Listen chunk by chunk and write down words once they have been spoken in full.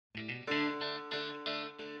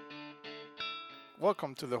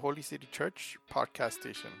Welcome to the Holy City Church podcast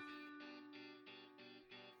station.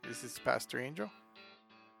 This is Pastor Angel.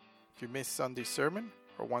 If you missed Sunday's sermon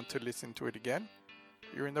or want to listen to it again,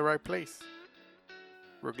 you're in the right place.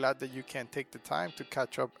 We're glad that you can take the time to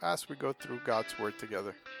catch up as we go through God's Word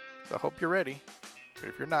together. So I hope you're ready, but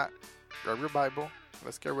if you're not, grab your Bible.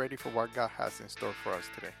 Let's get ready for what God has in store for us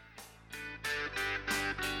today.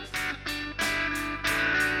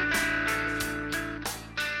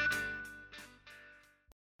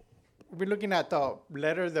 We're looking at the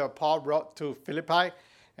letter that Paul wrote to Philippi,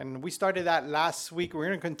 and we started that last week. We're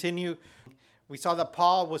going to continue. We saw that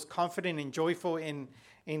Paul was confident and joyful in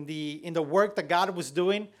the work that God was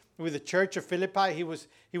doing with the church of Philippi. He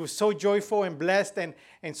was so joyful and blessed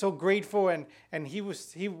and so grateful, and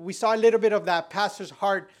we saw a little bit of that pastor's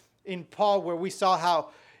heart in Paul, where we saw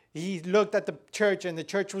how he looked at the church, and the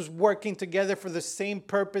church was working together for the same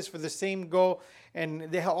purpose, for the same goal.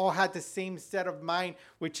 And they all had the same set of mind,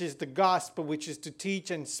 which is the gospel, which is to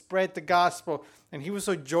teach and spread the gospel. And he was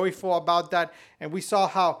so joyful about that. And we saw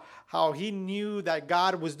how he knew that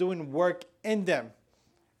God was doing work in them.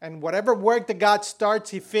 And whatever work that God starts,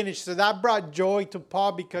 he finished. So that brought joy to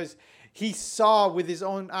Paul, because he saw with his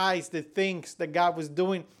own eyes the things that God was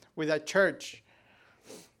doing with that church.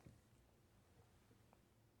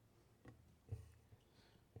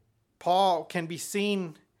 Paul can be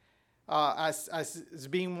seen as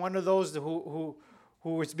being one of those who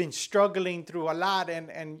has been struggling through a lot,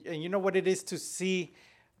 and you know what it is to see,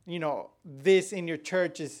 this in your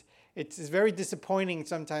church it's very disappointing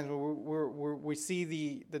sometimes. We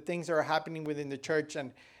see the things that are happening within the church,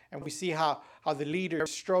 and we see how the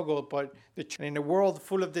leaders struggle, but in a world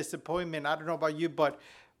full of disappointment, I don't know about you, but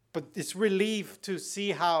it's relief to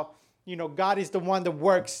see how God is the one that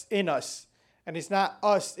works in us. And it's not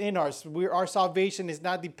us in us. Our salvation is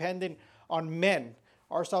not dependent on men.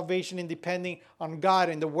 Our salvation is depending on God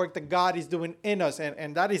and the work that God is doing in us.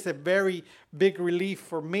 And that is a very big relief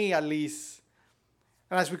for me, at least.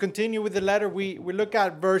 And as we continue with the letter, we look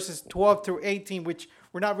at verses 12 through 18, which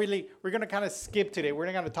we're going to kind of skip today. We're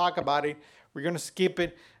not going to talk about it. We're going to skip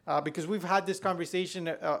it because we've had this conversation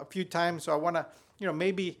a few times. So I want to,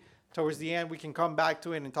 maybe towards the end we can come back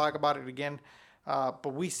to it and talk about it again.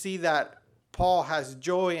 But we see that Paul has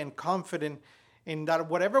joy and confidence in that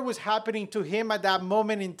whatever was happening to him at that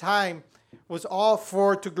moment in time was all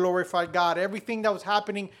to glorify God. Everything that was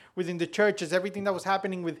happening within the churches, everything that was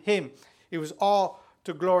happening with him, it was all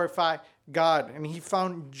to glorify God. And he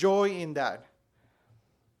found joy in that.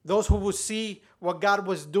 Those who would see what God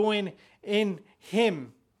was doing in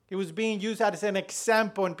him, it was being used as an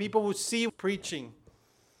example, and people would see preaching.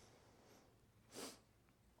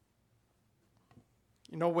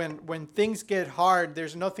 When things get hard,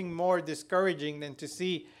 there's nothing more discouraging than to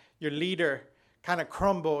see your leader kind of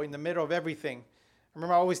crumble in the middle of everything. I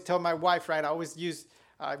remember I always tell my wife, right, we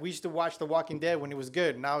used to watch The Walking Dead when it was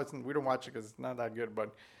good. Now we don't watch it because it's not that good.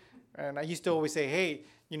 And I used to always say, hey,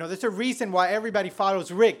 there's a reason why everybody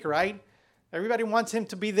follows Rick, right? Everybody wants him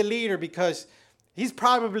to be the leader because he's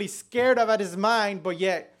probably scared out of his mind, but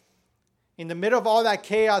yet in the middle of all that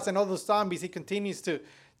chaos and all those zombies, he continues to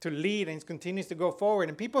lead and continues to go forward.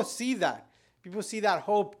 And people see that. People see that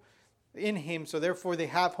hope in him, so therefore they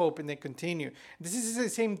have hope and they continue. This is the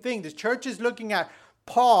same thing. The church is looking at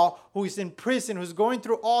Paul, who is in prison, who's going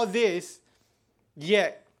through all this,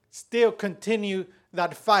 yet still continue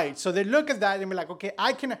that fight. So they look at that and be like, okay,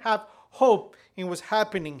 I can have hope in what's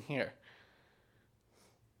happening here.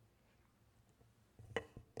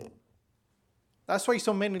 That's why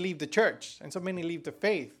so many leave the church and so many leave the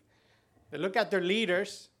faith. They look at their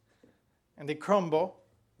leaders and they crumble.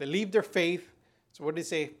 They leave their faith. So what do they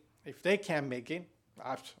say? If they can't make it,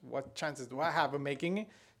 what chances do I have of making it?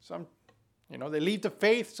 So they leave the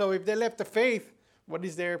faith. So if they left the faith, what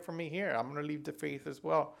is there for me here? I'm going to leave the faith as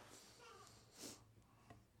well.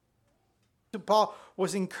 Paul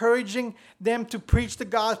was encouraging them to preach the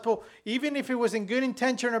gospel, even if it was in good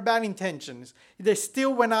intention or bad intentions. They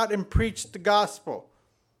still went out and preached the gospel.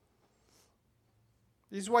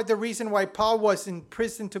 This is the reason why Paul was in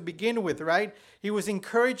prison to begin with, right? He was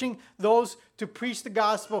encouraging those to preach the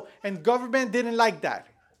gospel, and government didn't like that.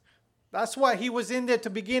 That's why he was in there to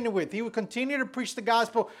begin with. He would continue to preach the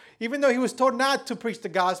gospel, even though he was told not to preach the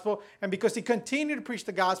gospel. And because he continued to preach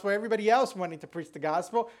the gospel, everybody else wanted to preach the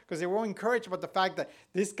gospel because they were encouraged about the fact that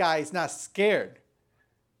this guy is not scared.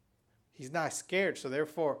 He's not scared, so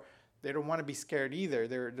therefore they don't want to be scared either.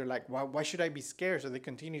 They're like, why should I be scared? So they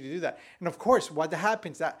continue to do that. And of course, what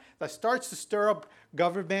happens, that starts to stir up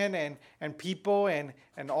government and people and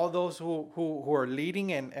all those who are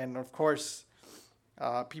leading. And of course,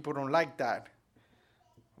 people don't like that.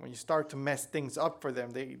 When you start to mess things up for them,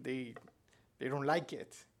 they don't like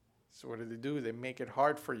it. So what do? They make it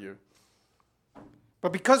hard for you.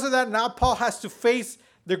 But because of that, now Paul has to face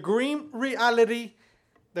the grim reality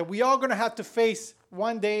that we are going to have to face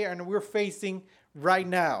one day, and we're facing right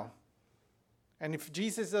now. And if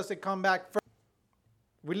Jesus doesn't come back first,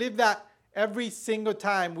 we live that every single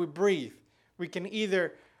time we breathe. We can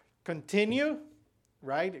either continue,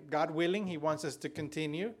 right? God willing, he wants us to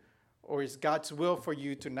continue, or it's God's will for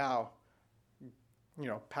you to now,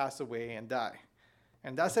 pass away and die.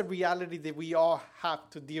 And that's a reality that we all have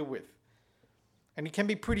to deal with. And it can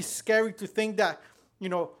be pretty scary to think that,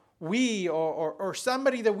 we or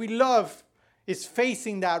somebody that we love is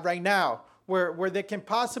facing that right now, where they can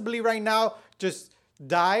possibly right now just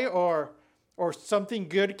die, or something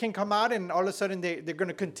good can come out, and all of a sudden they're going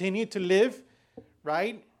to continue to live,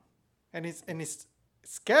 right? And it's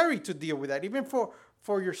scary to deal with that, even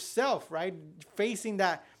for yourself, right? Facing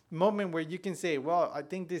that moment where you can say, well, I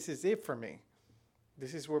think this is it for me.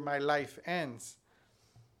 This is where my life ends.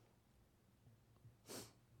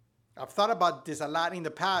 I've thought about this a lot in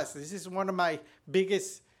the past. This is one of my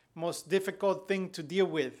biggest, most difficult thing to deal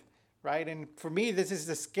with, right? And for me, this is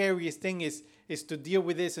the scariest thing is to deal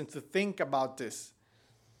with this and to think about this.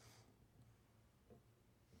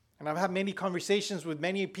 And I've had many conversations with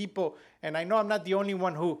many people, and I know I'm not the only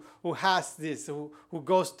one who has this, who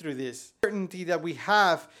goes through this. The certainty that we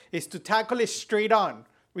have is to tackle it straight on.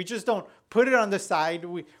 We just don't put it on the side.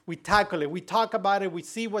 We tackle it. We talk about it. We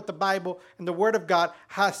see what the Bible and the Word of God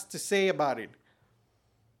has to say about it.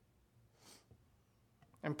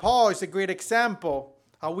 And Paul is a great example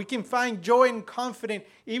how we can find joy and confidence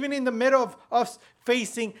even in the middle of us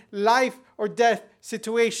facing life or death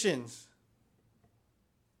situations.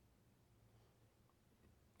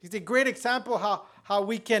 He's a great example how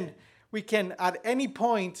we can at any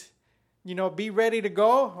point, be ready to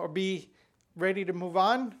go or be ready to move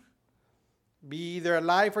on, be either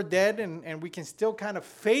alive or dead, and we can still kind of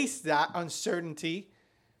face that uncertainty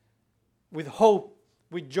with hope,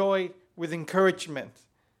 with joy, with encouragement.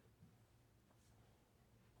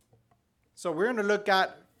 So we're going to look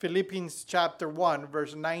at Philippians chapter 1,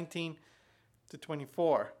 verse 19 to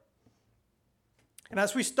 24. And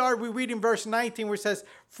as we start, we read in verse 19 where it says,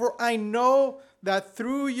 "For I know that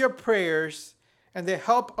through your prayers and the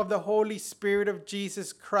help of the Holy Spirit of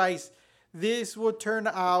Jesus Christ, this will turn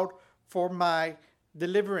out for my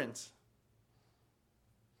deliverance."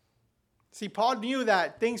 See, Paul knew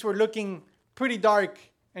that things were looking pretty dark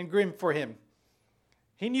and grim for him.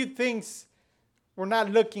 He knew things were not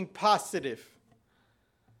looking positive.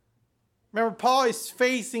 Remember, Paul is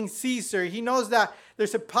facing Caesar. He knows that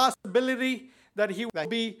there's a possibility that he will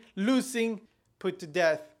be losing, put to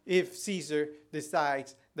death, if Caesar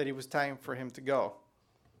decides that it was time for him to go.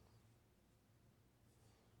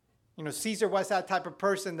 Caesar was that type of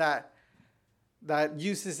person that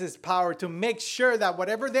uses his power to make sure that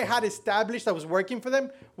whatever they had established that was working for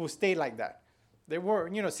them will stay like that. They were,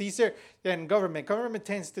 Caesar and government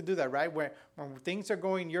tends to do that, right? When things are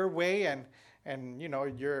going your way and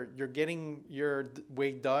you're getting your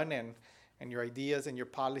way done and your ideas and your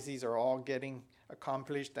policies are all getting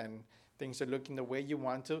accomplished and things are looking the way you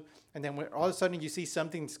want to. And then when all of a sudden you see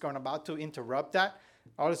something's about to interrupt that,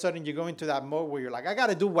 all of a sudden you go into that mode where you're like, I got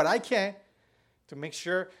to do what I can to make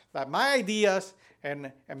sure that my ideas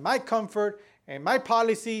and my comfort and my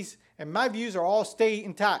policies and my views are all stay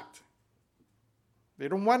intact. They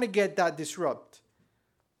don't want to get that disrupted.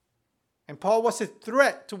 And Paul was a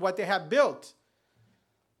threat to what they had built.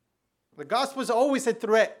 The gospel is always a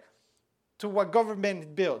threat to what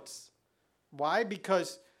government builds. Why?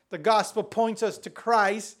 Because the gospel points us to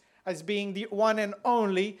Christ as being the one and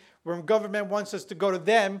only, where government wants us to go to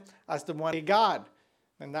them as the one God.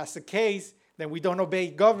 And that's the case, then we don't obey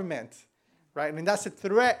government, right? And that's a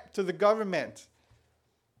threat to the government.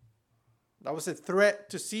 That was a threat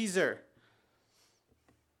to Caesar.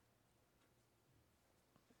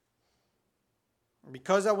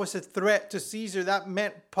 Because that was a threat to Caesar, that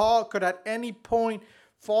meant Paul could at any point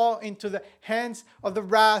fall into the hands of the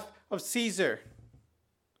wrath of Caesar.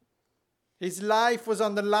 His life was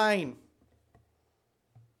on the line.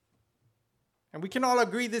 And we can all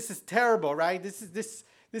agree this is terrible, right? This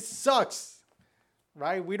sucks,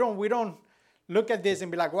 right? We don't look at this and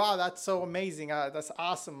be like, wow, that's so amazing. That's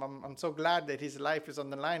awesome. I'm so glad that his life is on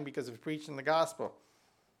the line because of preaching the gospel.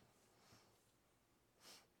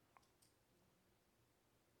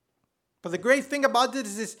 But the great thing about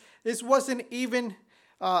this is this wasn't even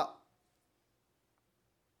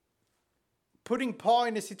putting Paul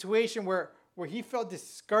in a situation where he felt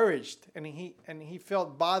discouraged and he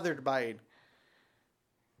felt bothered by it.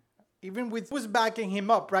 even with who's backing him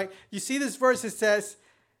up, right? You see this verse, it says,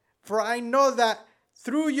 "For I know that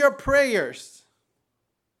through your prayers."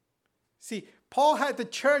 See, Paul had the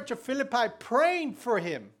church of Philippi praying for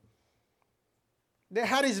him. They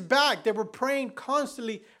had his back. They were praying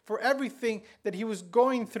constantly for everything that he was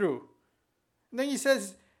going through. And then he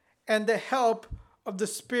says, "and the help of the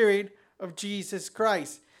Spirit of Jesus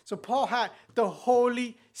Christ." So Paul had the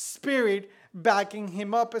Holy Spirit backing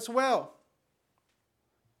him up as well.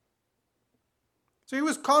 So he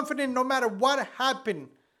was confident no matter what happened,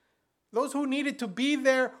 those who needed to be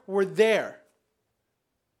there were there.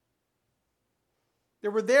 They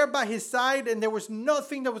were there by his side, and there was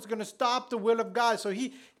nothing that was going to stop the will of God. So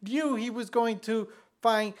he knew he was going to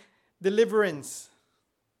find deliverance.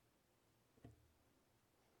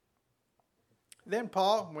 Then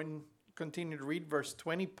Paul, when you continue to read verse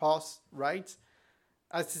 20, Paul writes,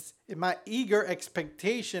 "As in my eager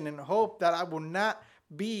expectation and hope that I will not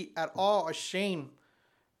be at all ashamed,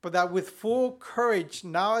 but that with full courage,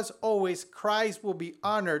 now as always, Christ will be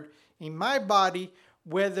honored in my body,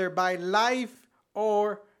 whether by life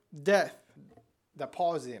or death." That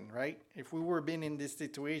Paul's in, right? If we were being in this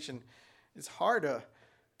situation, it's hard to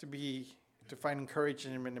find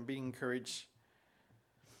encouragement and be encouraged.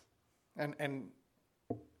 And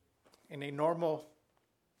in a normal,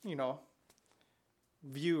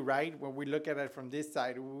 view, right? When we look at it from this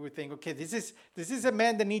side, we would think, okay, this is a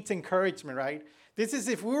man that needs encouragement, right? This is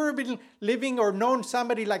if we were been living or known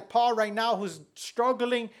somebody like Paul right now who's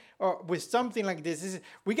struggling or with something like this.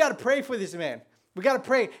 We got to pray for this man. We got to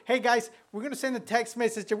pray. Hey guys, we're going to send a text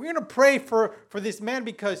message. We're going to pray for this man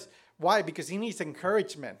because, why? Because he needs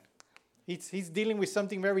encouragement. He's dealing with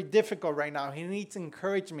something very difficult right now. He needs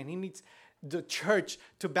encouragement. He needs the church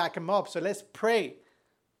to back him up. So let's pray.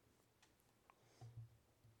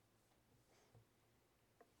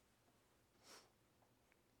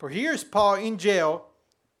 For here's Paul in jail,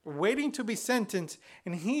 waiting to be sentenced,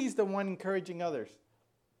 and he's the one encouraging others.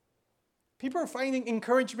 People are finding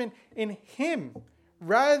encouragement in him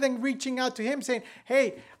rather than reaching out to him saying,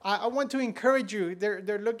 "Hey, I want to encourage you."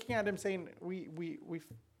 They're looking at him saying,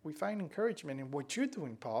 we find encouragement in what you're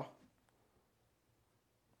doing, Paul.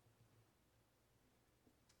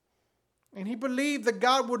 And he believed that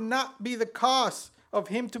God would not be the cause of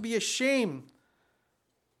him to be ashamed.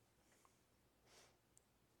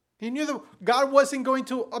 He knew that God wasn't going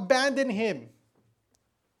to abandon him.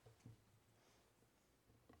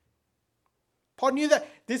 Paul knew that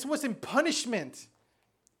this wasn't punishment.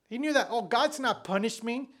 He knew that, God's not punished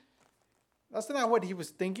me. That's not what he was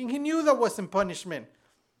thinking. He knew that wasn't punishment.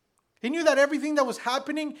 He knew that everything that was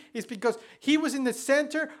happening is because he was in the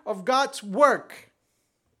center of God's work.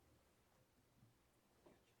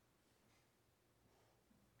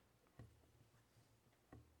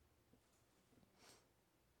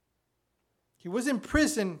 He was in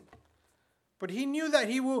prison, but he knew that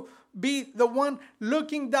he will be the one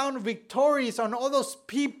looking down victorious on all those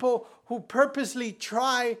people who purposely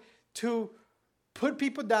try to put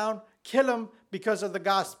people down, kill them because of the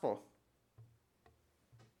gospel.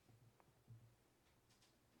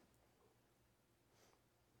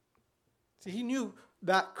 See, he knew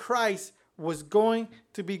that Christ was going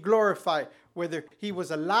to be glorified, whether he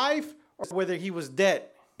was alive or whether he was dead.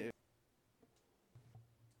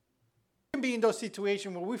 Be in those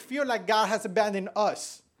situations where we feel like God has abandoned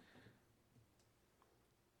us.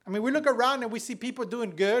 I mean, we look around and we see people doing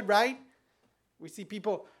good, right? We see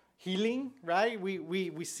people healing, right?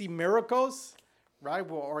 We see miracles, right?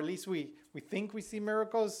 Well, or at least we think we see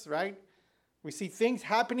miracles, right? We see things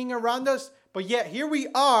happening around us, but yet here we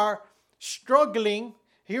are struggling.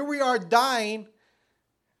 Here we are dying,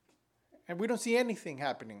 and we don't see anything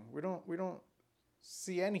happening. We don't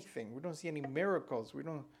see anything. We don't see any miracles. We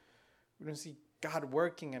don't see God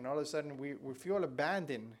working, and all of a sudden we feel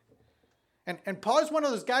abandoned. And Paul is one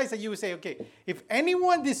of those guys that you would say, okay, if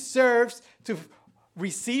anyone deserves to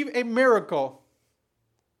receive a miracle,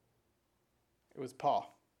 it was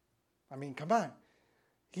Paul. I mean, come on.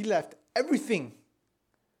 He left everything.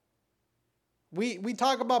 We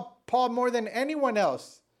talk about Paul more than anyone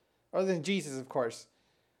else, other than Jesus, of course.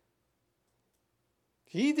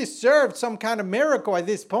 He deserved some kind of miracle at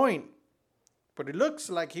this point. But it looks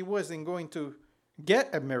like he wasn't going to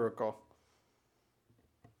get a miracle.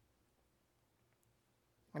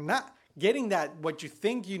 And not getting that, what you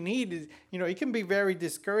think you need, is, it can be very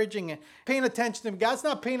discouraging. And paying attention to him. God's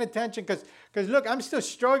not paying attention because look, I'm still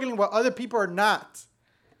struggling while other people are not.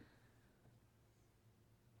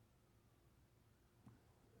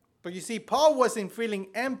 But you see, Paul wasn't feeling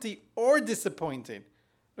empty or disappointed.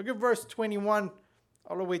 Look at verse 21.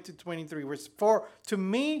 All the way to 23, for to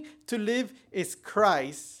me to live is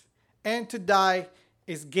Christ, and to die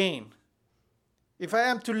is gain. If I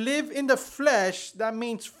am to live in the flesh, that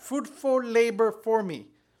means fruitful labor for me.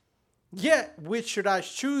 Yet, which should I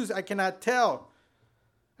choose? I cannot tell.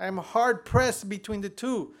 I am hard pressed between the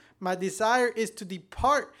two. My desire is to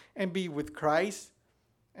depart and be with Christ,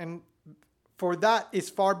 and for that is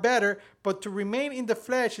far better, but to remain in the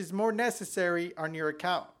flesh is more necessary on your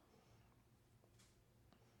account.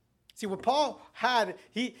 See, what Paul had,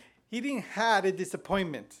 he didn't have a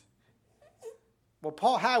disappointment. What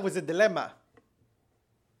Paul had was a dilemma.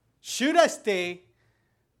 Should I stay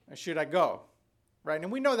or should I go? Right?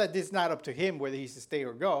 And we know that this is not up to him whether he should stay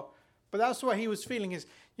or go. But that's what he was feeling is,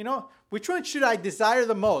 which one should I desire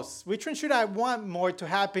the most? Which one should I want more to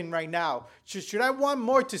happen right now? Should I want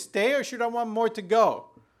more to stay or should I want more to go?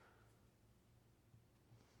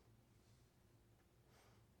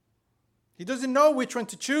 He doesn't know which one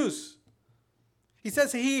to choose. He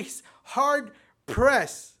says he's hard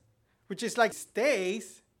pressed, which is like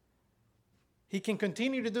stays. He can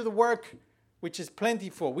continue to do the work, which is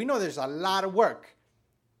plentiful. We know there's a lot of work.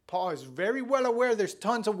 Paul is very well aware there's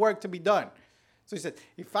tons of work to be done. So he said,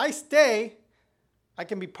 if I stay, I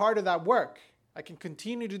can be part of that work. I can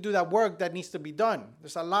continue to do that work that needs to be done.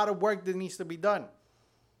 There's a lot of work that needs to be done.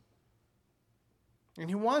 And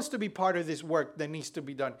he wants to be part of this work that needs to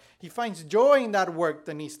be done. He finds joy in that work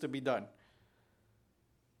that needs to be done.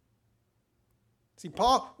 See,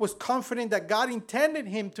 Paul was confident that God intended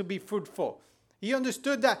him to be fruitful. He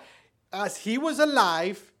understood that as he was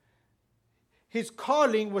alive, his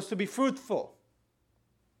calling was to be fruitful.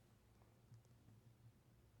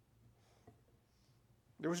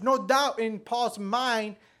 There was no doubt in Paul's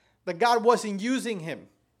mind that God wasn't using him.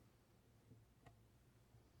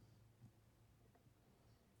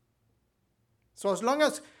 So as long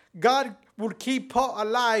as God would keep Paul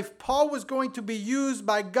alive, Paul was going to be used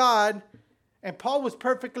by God, and Paul was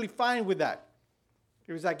perfectly fine with that.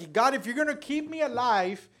 He was like, God, if you're going to keep me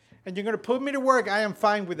alive and you're going to put me to work, I am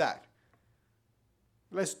fine with that.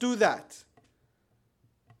 Let's do that.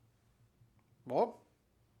 Well,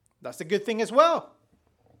 that's a good thing as well.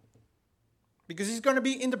 Because he's going to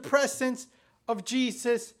be in the presence of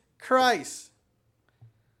Jesus Christ.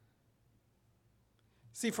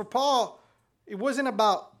 See, for Paul, it wasn't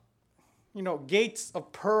about, gates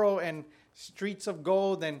of pearl and streets of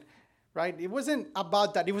gold and right? It wasn't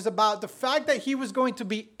about that. It was about the fact that he was going to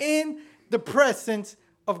be in the presence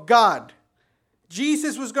of God.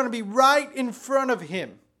 Jesus was going to be right in front of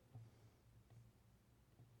him.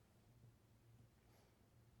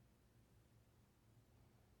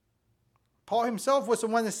 Paul himself was the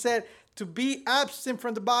one that said, to be absent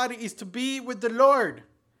from the body is to be with the Lord.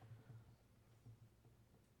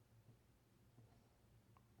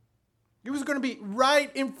 He was going to be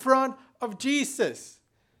right in front of Jesus.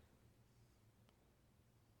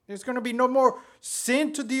 There's going to be no more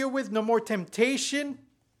sin to deal with, no more temptation.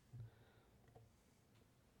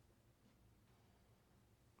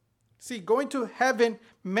 See, going to heaven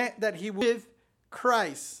meant that he was with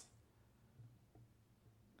Christ.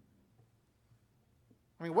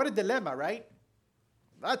 I mean, what a dilemma, right?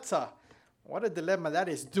 What a dilemma that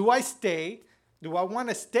is. Do I stay? Do I want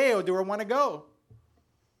to stay or do I want to go?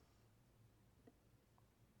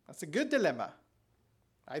 That's a good dilemma,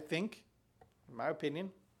 I think, in my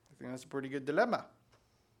opinion. I think that's a pretty good dilemma.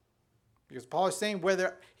 Because Paul is saying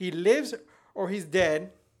whether he lives or he's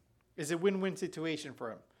dead is a win-win situation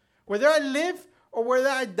for him. Whether I live or whether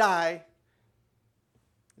I die,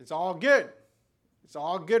 it's all good. It's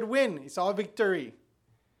all good win. It's all victory.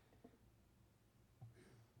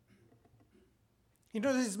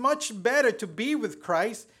 It's much better to be with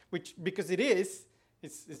Christ, because it is.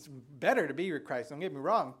 It's better to be with Christ. Don't get me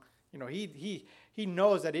wrong. He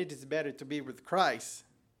knows that it is better to be with Christ.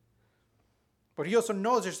 But he also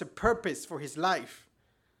knows there's a purpose for his life.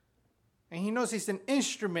 And he knows he's an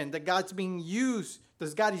instrument that God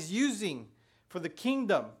is using for the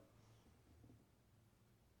kingdom.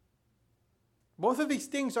 Both of these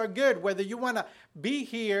things are good, whether you want to be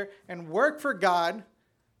here and work for God,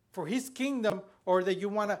 for his kingdom, or that you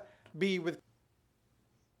want to be with.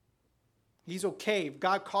 He's okay. If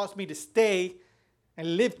God calls me to stay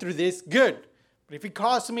and live through this, good. But if he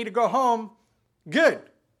calls me to go home, good.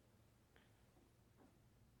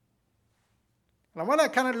 And I want to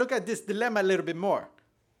kind of look at this dilemma a little bit more.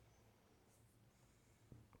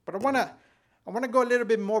 But I want to go a little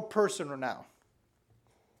bit more personal now.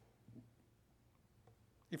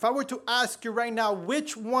 If I were to ask you right now,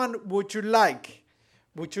 which one would you like?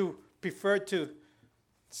 Would you prefer to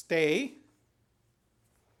stay?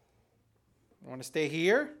 You want to stay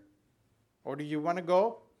here? Or do you want to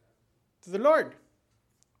go to the Lord?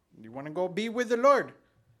 Do you want to go be with the Lord?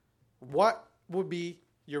 what would be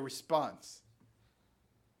your response?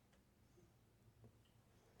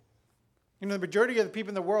 You know, the majority of the people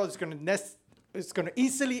in the world is going to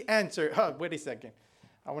easily answer, oh, wait a second,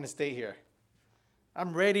 I want to stay here.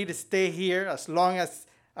 I'm ready to stay here as long as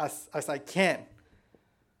I can.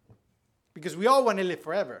 Because we all want to live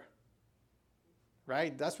forever.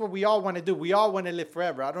 Right? That's what we all want to do. We all want to live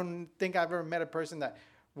forever. I don't think I've ever met a person that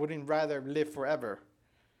wouldn't rather live forever.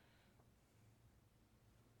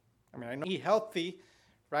 I mean, I know eat healthy,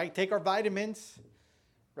 right? Take our vitamins,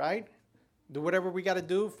 right? Do whatever we got to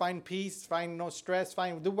do. Find peace, find no stress,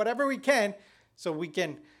 do whatever we can so we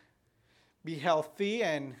can be healthy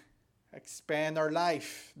and expand our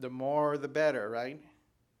life. The more, the better, right?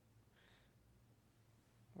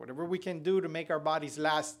 Whatever we can do to make our bodies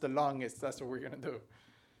last the longest, that's what we're going to do.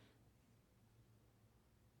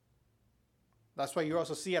 That's why you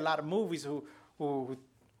also see a lot of movies who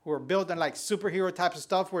are built on like superhero types of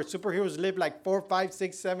stuff, where superheroes live like 4, 5,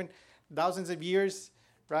 6, 7 thousands of years,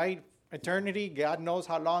 right? Eternity. God knows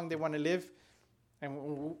how long they want to live.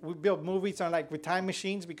 And we build movies on like with time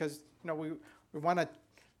machines because, you know, we want to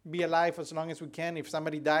be alive as long as we can. If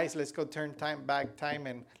somebody dies, let's go turn time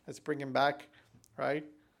and let's bring him back, right?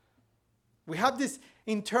 We have this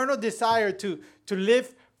internal desire to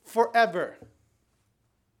live forever.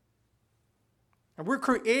 And we're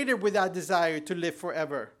created with that desire to live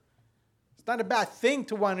forever. It's not a bad thing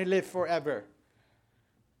to want to live forever.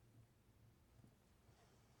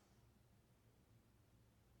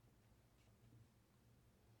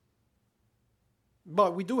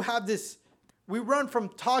 But we do have this, we run from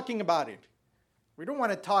talking about it. We don't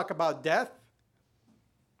want to talk about death.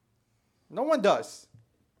 No one does.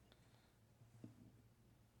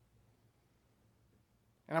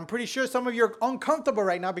 And I'm pretty sure some of you are uncomfortable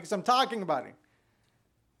right now because I'm talking about it.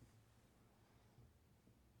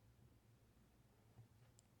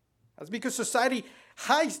 That's because society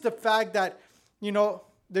hides the fact that, you know,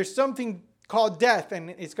 there's something called death,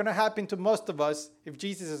 and it's going to happen to most of us if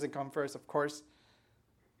Jesus doesn't come first, of course.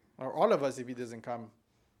 Or all of us if he doesn't come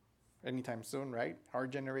anytime soon, right? Our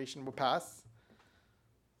generation will pass.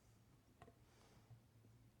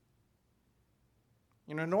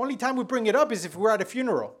 You know, the only time we bring it up is if we're at a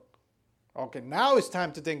funeral. Okay, now it's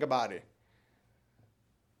time to think about it.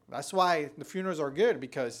 That's why the funerals are good,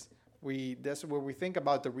 because that's where we think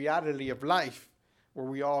about the reality of life, where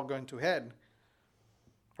we all going to head.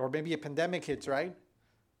 Or maybe a pandemic hits, right?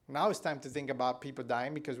 Now it's time to think about people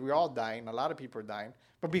dying, because we're all dying. A lot of people are dying.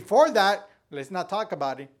 But before that, let's not talk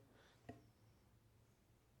about it.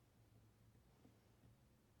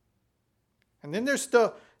 And then there's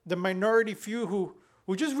the minority few who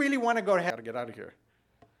just really want to go ahead. Gotta get out of here.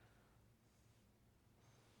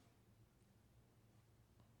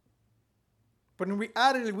 But in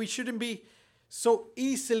reality, we shouldn't be so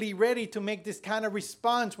easily ready to make this kind of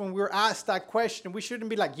response when we're asked that question. We shouldn't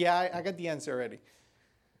be like, yeah, I got the answer already.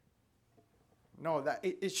 No,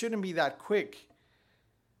 it shouldn't be that quick.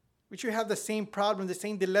 We should have the same problem, the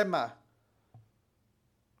same dilemma.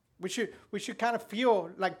 We should kind of feel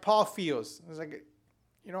like Paul feels. It's like,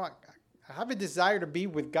 you know, I have a desire to be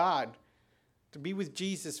with God, to be with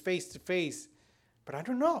Jesus face to face, but I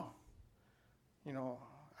don't know. You know,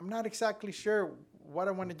 I'm not exactly sure what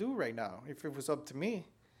I want to do right now, if it was up to me.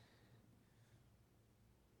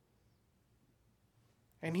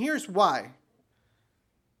 And here's why.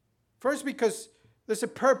 First, because there's a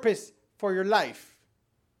purpose for your life.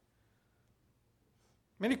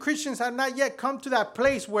 Many Christians have not yet come to that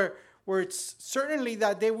place where it's certainly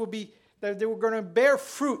that they were going to bear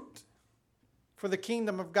fruit for the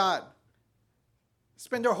kingdom of God.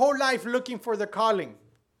 Spend their whole life looking for their calling.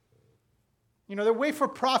 You know, they wait for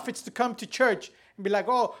prophets to come to church and be like,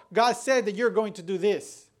 oh, God said that you're going to do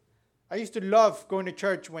this. I used to love going to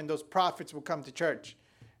church when those prophets would come to church.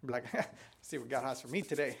 I'd be like, see what God has for me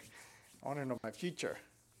today. I want to know my future.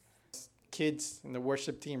 Kids in the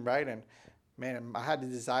worship team, right? And man, I had the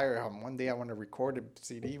desire, one day I want to record a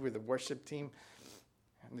CD with the worship team.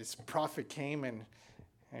 And this prophet came and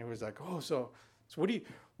he was like, oh, so what do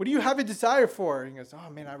you have a desire for? And he goes, oh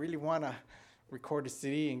man, I really want to record a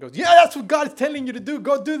CD. And goes, yeah, that's what God is telling you to do.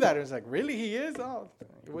 Go do that. I was like, really? He is? Oh,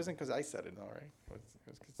 it wasn't because I said it, all right? It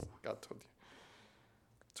was because God told you.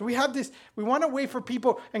 So we have this, we want to wait for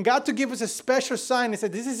people and God to give us a special sign and say,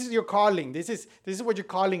 this is your calling. This is what your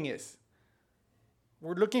calling is.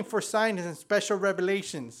 We're looking for signs and special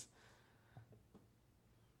revelations.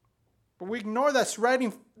 But we ignore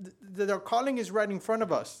that our calling is right in front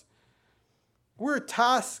of us. We're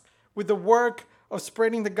tasked with the work of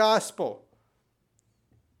spreading the gospel.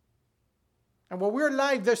 And while we're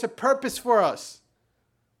alive, there's a purpose for us.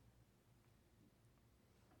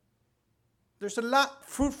 There's a lot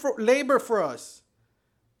fruitful labor for us.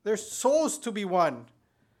 There's souls to be won.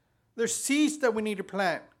 There's seeds that we need to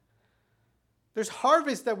plant. There's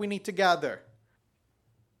harvest that we need to gather.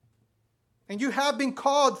 And you have been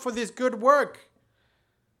called for this good work.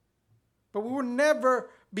 But we will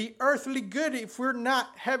never be earthly good if we're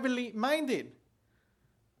not heavenly minded.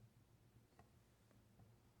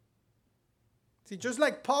 See, just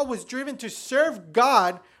like Paul was driven to serve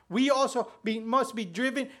God, we also must be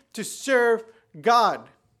driven to serve God.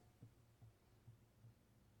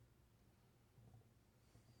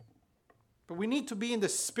 But we need to be in the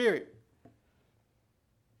Spirit.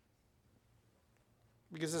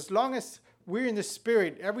 Because as long as we're in the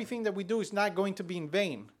Spirit, everything that we do is not going to be in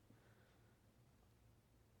vain.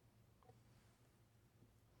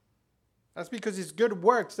 That's because it's good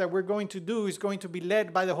works that we're going to do is going to be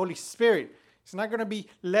led by the Holy Spirit. It's not going to be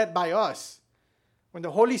led by us. When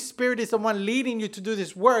the Holy Spirit is the one leading you to do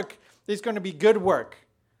this work, it's going to be good work.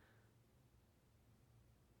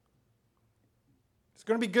 It's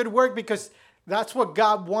going to be good work because that's what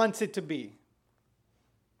God wants it to be.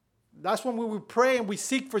 That's when we pray and we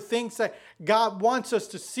seek for things that God wants us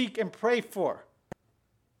to seek and pray for.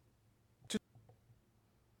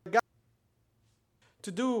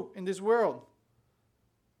 To do in this world.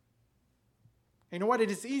 You know what? It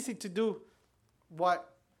is easy to do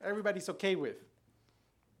what everybody's okay with.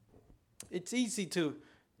 It's easy to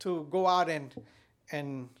go out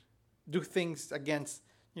and do things against,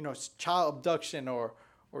 child abduction or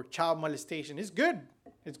child molestation. It's good.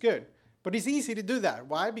 It's good. But it's easy to do that.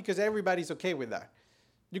 Why? Because everybody's okay with that.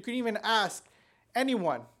 You can even ask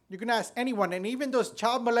anyone. You can ask anyone. And even those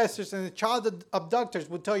child molesters and the child abductors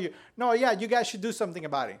will tell you, no, yeah, you guys should do something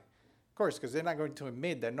about it. Of course, because they're not going to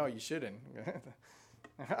admit that, no, you shouldn't.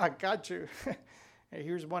 I got you. Hey,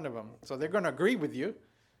 here's one of them. So they're going to agree with you.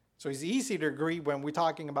 So it's easy to agree when we're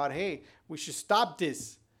talking about, hey, we should stop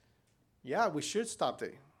this. Yeah, we should stop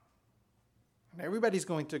it. And everybody's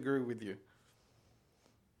going to agree with you.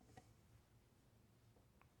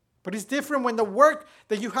 But it's different when the work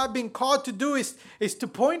that you have been called to do is to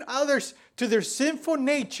point others to their sinful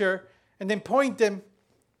nature and then point them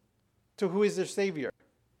to who is their Savior.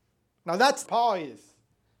 Now that's Paul is.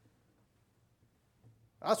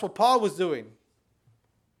 That's what Paul was doing.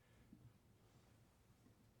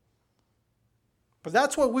 But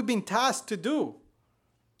that's what we've been tasked to do.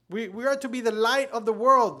 We are to be the light of the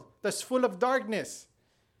world that's full of darkness.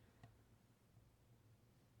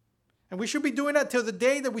 And we should be doing that till the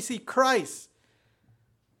day that we see Christ.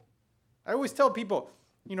 I always tell people,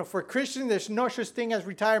 for Christians, there's no such thing as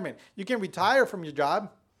retirement. You can retire from your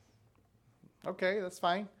job. Okay, that's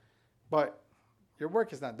fine. But your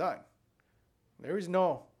work is not done. There is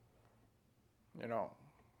no,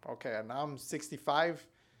 okay, now I'm 65.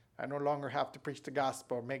 I no longer have to preach the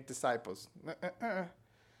gospel or make disciples.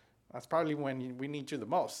 That's probably when we need you the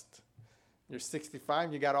most. You're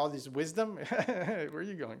 65, you got all this wisdom. Where are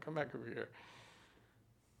you going? Come back over here.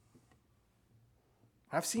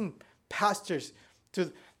 I've seen pastors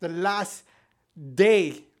to the last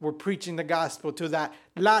day were preaching the gospel, to that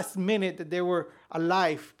last minute that they were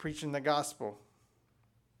alive preaching the gospel.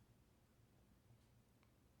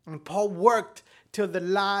 And Paul worked till the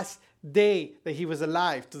last day that he was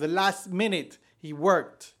alive. To the last minute he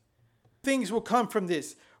worked. Things will come from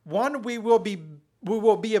this. One, we will be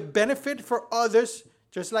a benefit for others,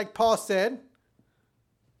 just like Paul said.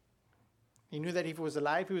 He knew that if he was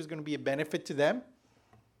alive, he was going to be a benefit to them.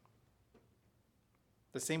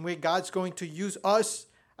 The same way God's going to use us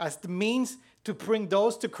as the means to bring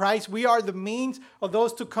those to Christ. We are the means of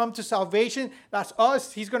those to come to salvation. That's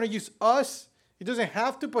us. He's going to use us. He doesn't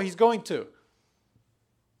have to, but he's going to.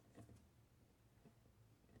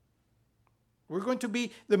 We're going to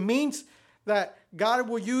be the means that God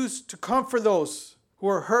will use to comfort those who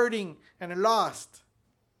are hurting and lost.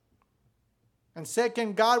 And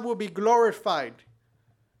second, God will be glorified.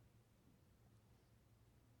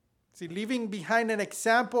 See, leaving behind an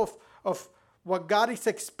example of what God is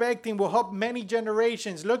expecting will help many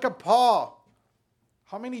generations. Look at Paul.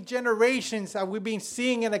 How many generations have we been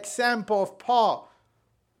seeing an example of Paul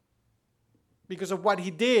because of what he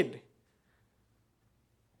did?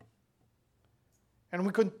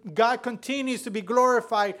 And God continues to be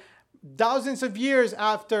glorified thousands of years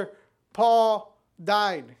after Paul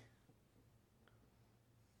died.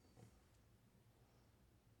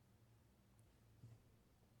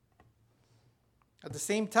 At the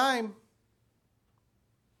same time,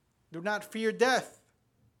 do not fear death.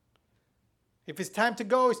 If it's time to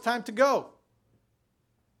go, it's time to go.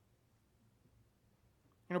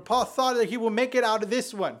 Paul thought that he will make it out of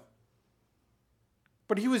this one.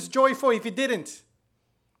 But he was joyful if he didn't.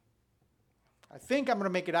 I think I'm going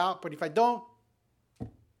to make it out, but if I don't,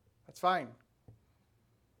 that's fine.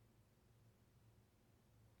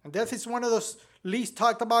 And death is one of those least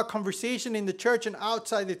talked about conversation in the church and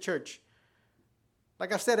outside the church.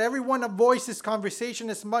 Like I said, everyone avoids this conversation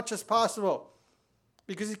as much as possible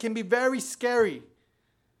because it can be very scary.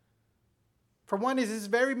 For one, it is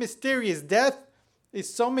very mysterious. Death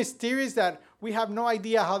is so mysterious that we have no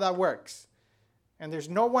idea how that works. And there's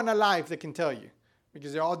no one alive that can tell you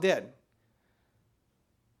because they're all dead.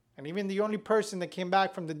 And even the only person that came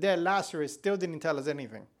back from the dead, Lazarus, still didn't tell us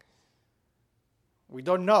anything. We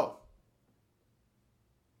don't know.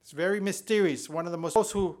 It's very mysterious. One of the most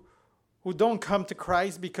those who don't come to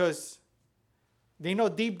Christ because they know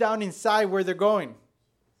deep down inside where they're going.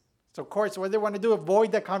 So of course, what they want to do,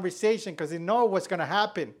 avoid that conversation because they know what's going to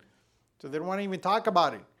happen. So they don't want to even talk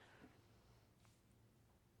about it.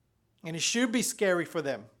 And it should be scary for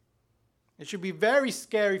them. It should be very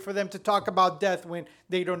scary for them to talk about death when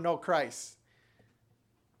they don't know Christ.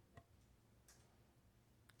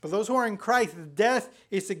 For those who are in Christ, death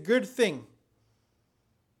is a good thing.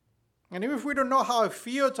 And even if we don't know how it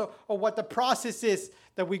feels or what the process is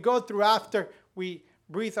that we go through after we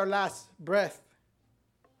breathe our last breath,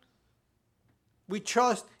 we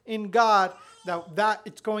trust in God that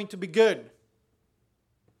it's going to be good.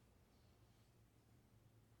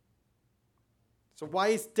 So why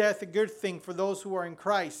is death a good thing for those who are in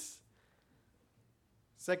Christ?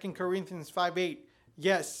 2 Corinthians 5:8.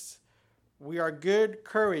 Yes, we are good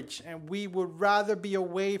courage, and we would rather be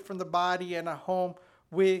away from the body and at home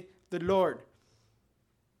with the Lord.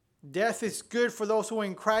 Death is good for those who are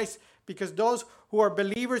in Christ because those who are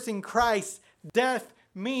believers in Christ, death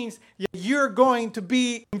means you're going to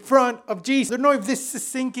be in front of Jesus. I don't know if this is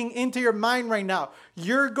sinking into your mind right now.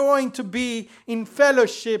 You're going to be in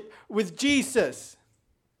fellowship with Jesus.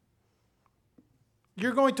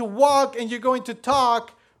 You're going to walk and you're going to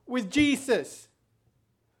talk with Jesus.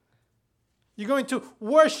 You're going to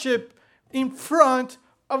worship in front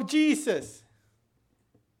of Jesus.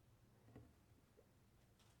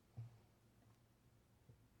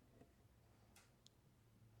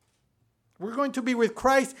 We're going to be with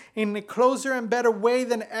Christ in a closer and better way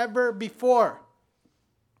than ever before.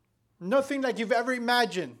 Nothing like you've ever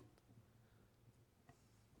imagined.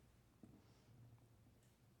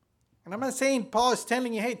 And I'm not saying Paul is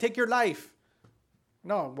telling you, hey, take your life.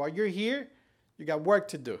 No, while you're here, you got work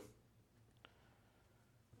to do.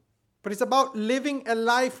 But it's about living a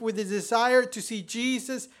life with a desire to see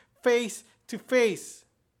Jesus face to face.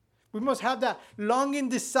 We must have that longing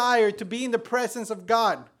desire to be in the presence of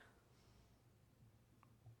God.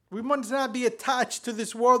 We must not be attached to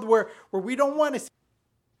this world where we don't want to see.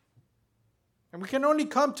 And we can only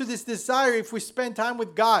come to this desire if we spend time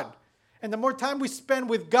with God. And the more time we spend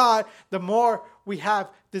with God, the more we have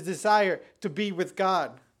the desire to be with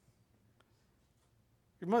God.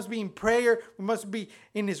 We must be in prayer. We must be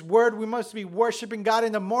in His Word. We must be worshiping God.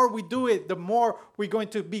 And the more we do it, the more we're going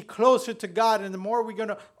to be closer to God. And the more we're going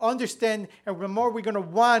to understand and the more we're going to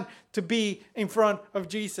want to be in front of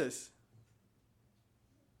Jesus.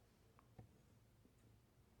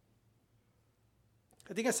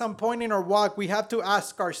 I think at some point in our walk, we have to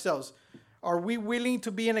ask ourselves, are we willing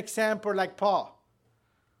to be an example like Paul?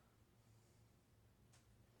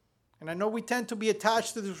 And I know we tend to be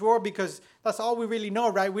attached to this world because that's all we really know,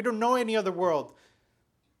 right? We don't know any other world.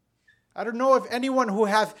 I don't know if anyone who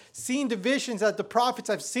have seen the visions that the prophets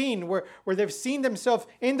have seen, where they've seen themselves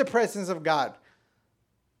in the presence of God.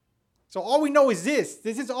 So all we know is this.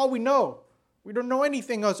 This is all we know. We don't know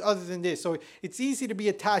anything else other than this. So it's easy to be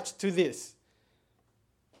attached to this.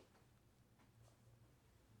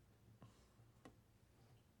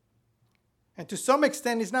 And to some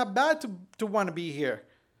extent, it's not bad to want to be here.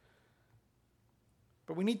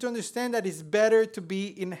 But we need to understand that it's better to be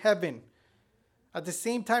in heaven. At the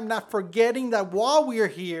same time, not forgetting that while we are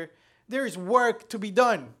here, there is work to be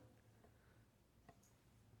done.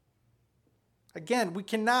 Again, we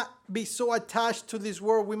cannot be so attached to this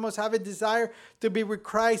world. We must have a desire to be with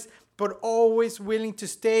Christ, but always willing to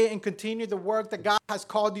stay and continue the work that God has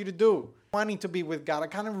called you to do. Wanting to be with God. I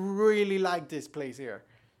kind of really like this place here.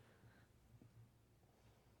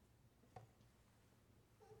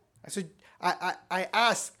 So I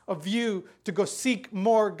ask of you to go seek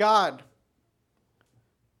more God.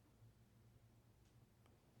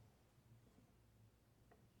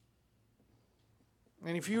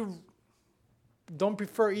 And if you don't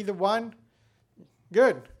prefer either one,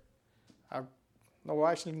 good. No,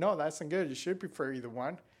 actually, no, that's not good. You should prefer either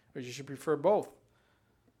one, or you should prefer both.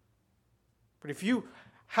 But if you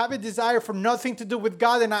have a desire for nothing to do with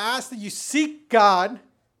God, then I ask that you seek God,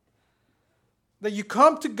 that you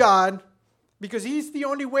come to God, Because He's the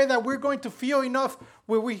only way that we're going to feel enough,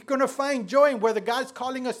 where we're going to find joy in whether God's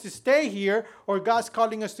calling us to stay here or God's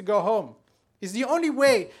calling us to go home. It's the only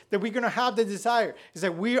way that we're going to have the desire, is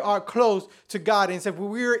that we are close to God, and it's that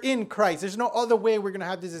we're in Christ. There's no other way we're going to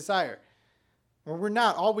have this desire. When we're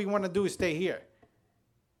not, all we want to do is stay here.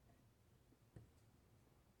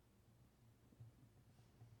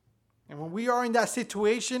 And when we are in that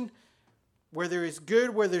situation, whether it's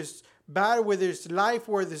good, whether it's bad, whether it's life,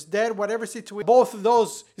 whether it's dead, whatever situation, both of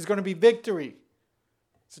those is going to be victory.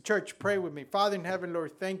 So church, pray with me. Father in heaven,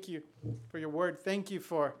 Lord, thank you for your word. Thank you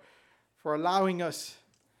for allowing us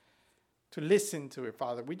to listen to it,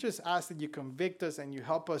 Father. We just ask that you convict us and you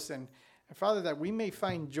help us. And Father, that we may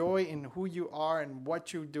find joy in who you are and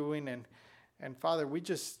what you're doing. And Father, we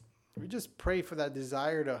just pray for that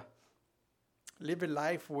desire to live a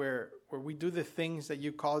life where we do the things that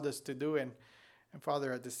you called us to do. And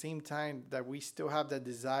Father, at the same time, that we still have that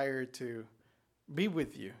desire to be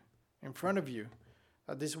with you, in front of you.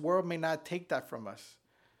 This world may not take that from us.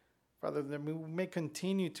 Father, that we may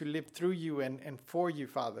continue to live through you and for you,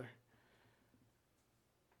 Father.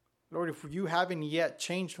 Lord, if you haven't yet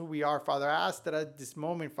changed who we are, Father, I ask that at this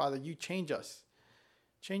moment, Father, you change us.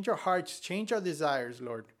 Change our hearts, change our desires,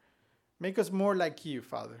 Lord. Make us more like you,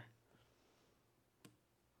 Father.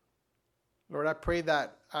 Lord, I pray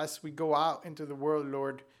that as we go out into the world,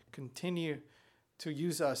 Lord, continue to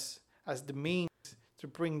use us as the means to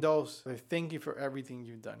bring those. I thank you for everything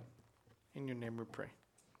you've done. In your name we pray.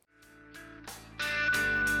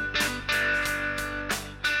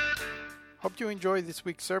 Hope you enjoyed this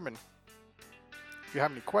week's sermon. If you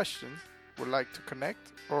have any questions, would like to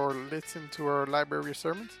connect, or listen to our library of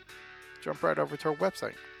sermons, jump right over to our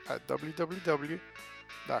website at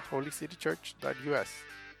www.holycitychurch.us.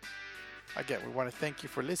 Again, we want to thank you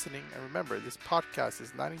for listening, and remember, this podcast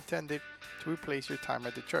is not intended to replace your time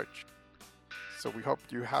at the church. So we hope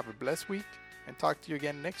you have a blessed week, and talk to you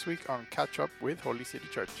again next week on Catch Up with Holy City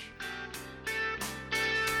Church.